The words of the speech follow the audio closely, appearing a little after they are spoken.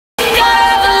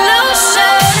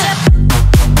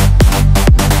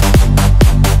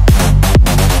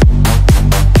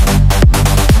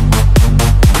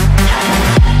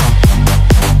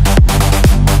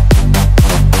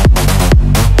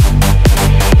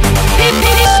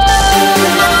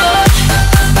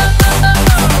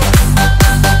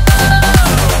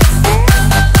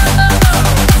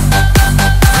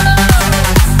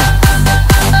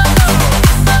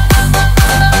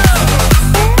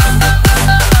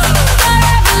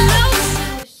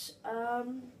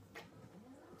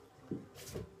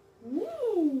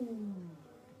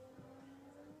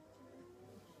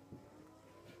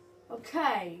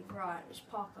Okay, right, let's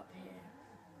park up here.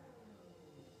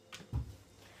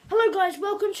 Hello guys,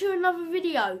 welcome to another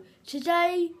video.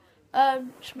 Today,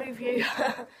 smooth you.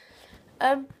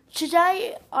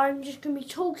 Today I'm just going to be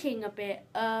talking a bit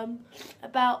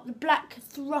about the Black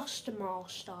Thruster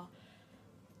Master.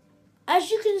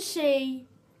 As you can see,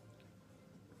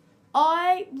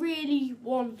 I really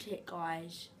want it,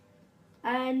 guys,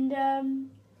 and I've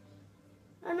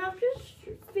just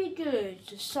figured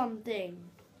something.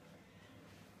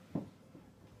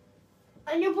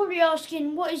 And you're probably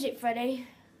asking, what is it, Freddie?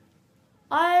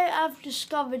 I have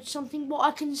discovered something what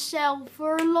I can sell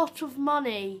for a lot of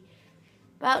money.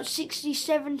 About 60,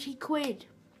 70 quid.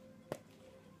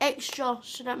 Extra,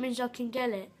 so that means I can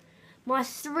get it. My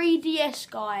 3DS,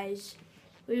 guys,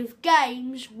 with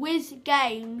games,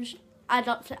 add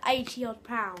up to 80 odd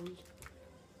pounds.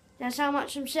 That's how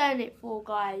much I'm selling it for,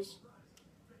 guys.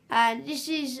 And this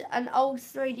is an old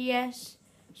 3DS,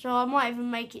 so I might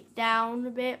even make it down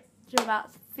a bit to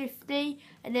about 50,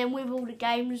 and then with all the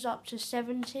games up to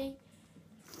 70,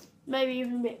 maybe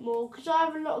even a bit more, because I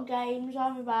have a lot of games. I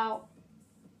have about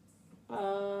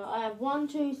I have 1,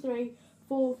 2, 3,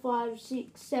 4, 5,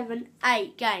 6, 7,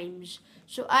 8 games.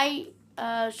 So 8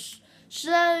 5,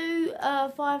 10,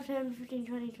 15, 20,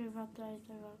 25, 30, 35,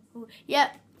 40,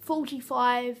 yep,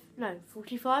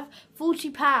 40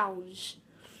 pounds,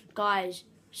 guys.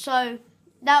 So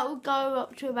that will go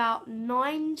up to about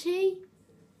 90,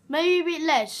 maybe a bit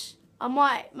less. I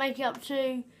might make it up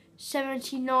to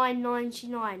 79,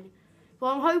 99. But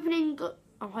I'm hoping,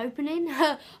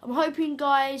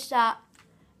 guys, that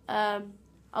I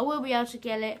will be able to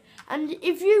get it. And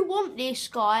if you want this,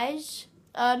 guys,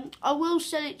 I will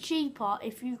sell it cheaper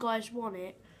if you guys want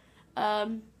it.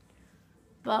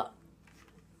 But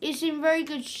it's in very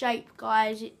good shape,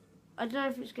 guys. I don't know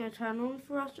if it's going to turn on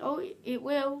for us. Oh, it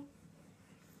will.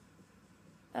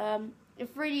 The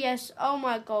 3DS, oh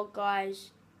my god,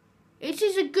 guys. It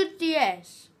is a good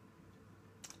DS.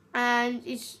 And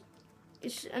it's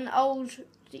an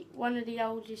one of the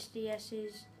oldest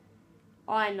DS's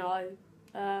I know.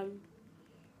 Let's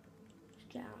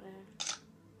get out there.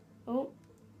 Oh,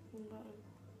 one button.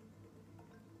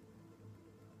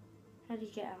 How do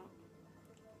you get out?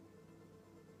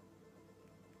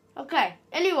 Okay,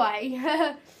 anyway.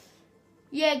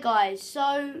 Yeah, guys,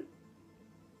 so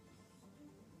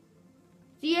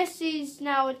DS's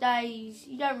nowadays,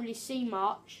 you don't really see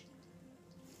much.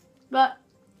 But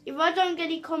if I don't get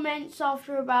any comments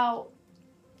after about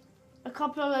a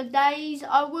couple of days,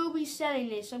 I will be selling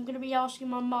this. I'm going to be asking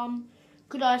my mum,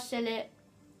 could I sell it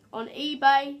on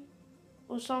eBay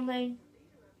or something?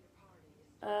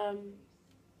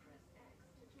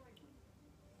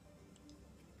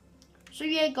 So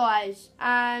yeah, guys,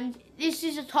 and this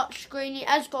is a touch screen. It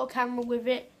has got a camera with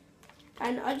it.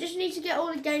 And I just need to get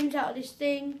all the games out of this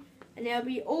thing, and they'll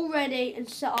be all ready and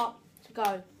set up to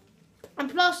go. And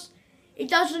plus, it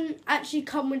doesn't actually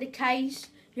come with a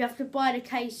case. You have to buy the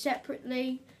case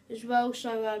separately as well.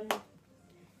 So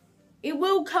it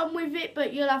will come with it,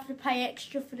 but you'll have to pay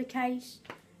extra for the case.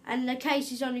 And the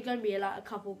case is only going to be like a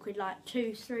couple quid, like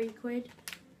 2, 3 quid.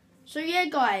 So yeah,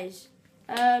 guys,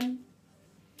 can't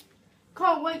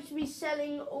wait to be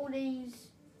selling all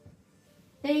these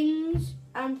things.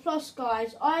 And plus,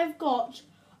 guys, I've got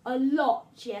a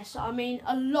lot, yes, I mean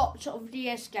a lot of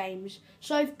DS games.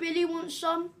 So if Billy wants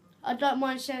some, I don't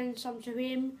mind selling some to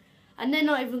him. And they're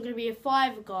not even going to be a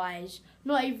fiver, guys.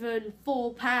 Not even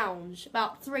 £4,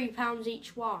 about £3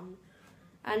 each one.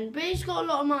 And Billy's got a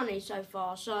lot of money so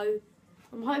far, so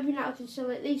I'm hoping that I can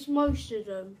sell at least most of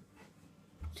them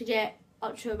to get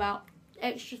up to about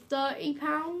extra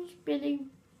 £30.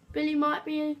 Billy might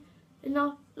be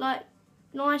enough, like,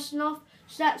 nice enough.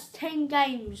 So that's 10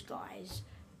 games, guys,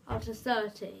 out of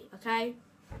 30, okay?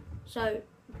 So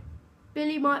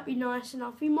Billy might be nice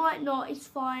enough. He might not, it's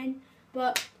fine.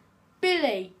 But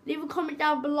Billy, leave a comment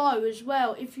down below as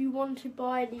well if you want to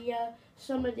buy the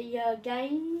some of the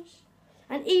games.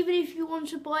 And even if you want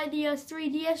to buy the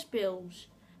 3DS bills.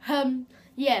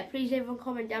 Yeah, please leave a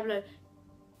comment down below.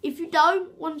 If you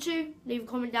don't want to, leave a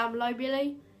comment down below,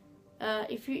 Billy.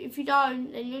 If you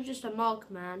don't, then you're just a mug,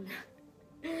 man.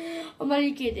 I'm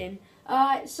only kidding.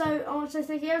 So I want to say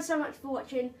thank you so much for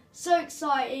watching. So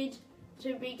excited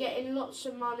to be getting lots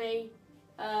of money.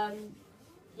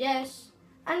 Yes.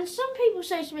 And some people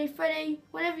say to me, Freddie,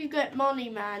 whenever you get money,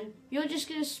 man, you're just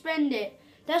going to spend it.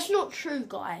 That's not true,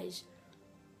 guys.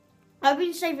 I've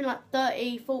been saving like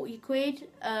 30, 40 quid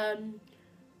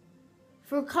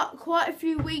for quite a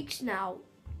few weeks now.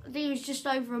 I think it was just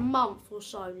over a month or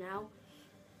so now.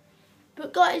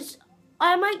 But guys,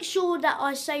 I make sure that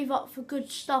I save up for good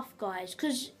stuff, guys,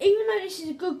 because even though this is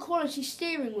a good quality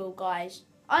steering wheel, guys,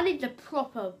 I need the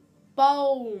proper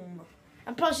boom.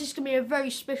 And plus, it's going to be a very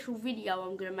special video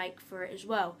I'm going to make for it as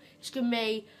well. It's going to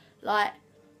be like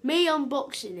me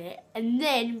unboxing it, and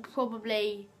then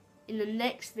probably in the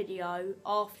next video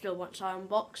after, once I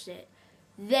unbox it,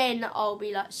 then I'll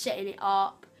be like setting it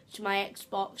up to my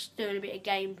Xbox, doing a bit of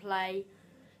gameplay.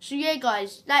 So yeah,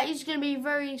 guys, that is going to be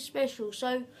very special.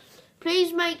 So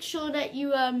please make sure that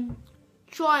you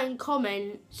try and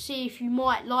comment, see if you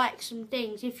might like some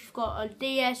things. If you've got a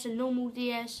DS, a normal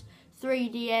DS,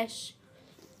 3DS.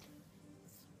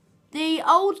 The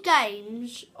old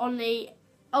games on the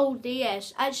old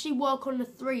DS actually work on the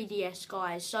 3DS,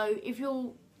 guys. So if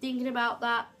you're thinking about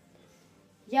that,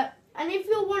 yep. And if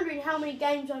you're wondering how many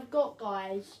games I've got,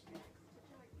 guys,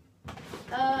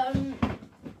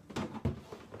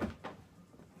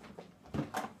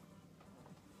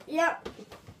 yep,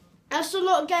 that's a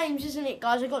lot of games, isn't it,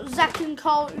 guys? I've got Zack and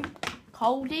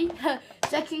Cody,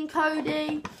 Zack and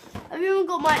Cody. I've even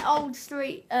got my old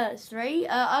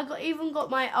even got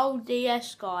my old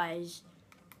DS, guys.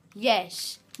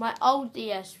 Yes, my old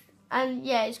DS. And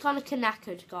yeah, it's kind of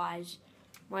knackered, guys.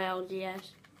 My old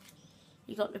DS.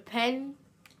 You got the pen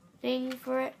thing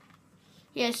for it.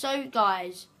 Yeah, so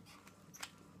guys,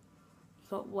 you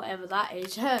got whatever that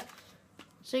is.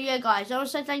 So yeah, guys, I want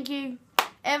to say thank you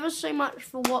ever so much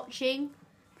for watching.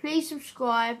 Please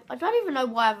subscribe. I don't even know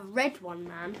why I have a red one,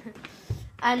 man.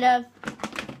 And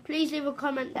please leave a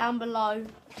comment down below.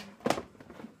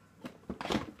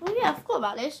 Oh yeah, I forgot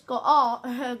about this. Got art.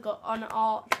 Got an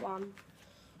art one.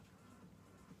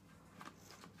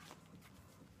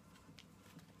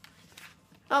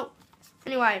 Oh,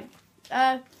 anyway.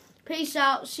 Peace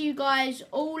out. See you guys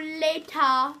all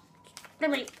later.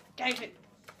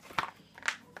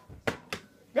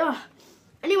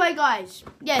 Anyway, guys.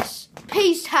 Yes.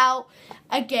 Peace out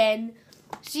again.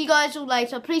 See you guys all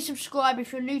later. Please subscribe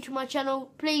if you're new to my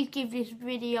channel. Please give this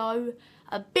video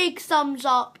a big thumbs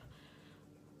up.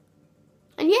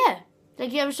 And yeah,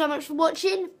 thank you ever so much for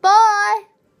watching. Bye.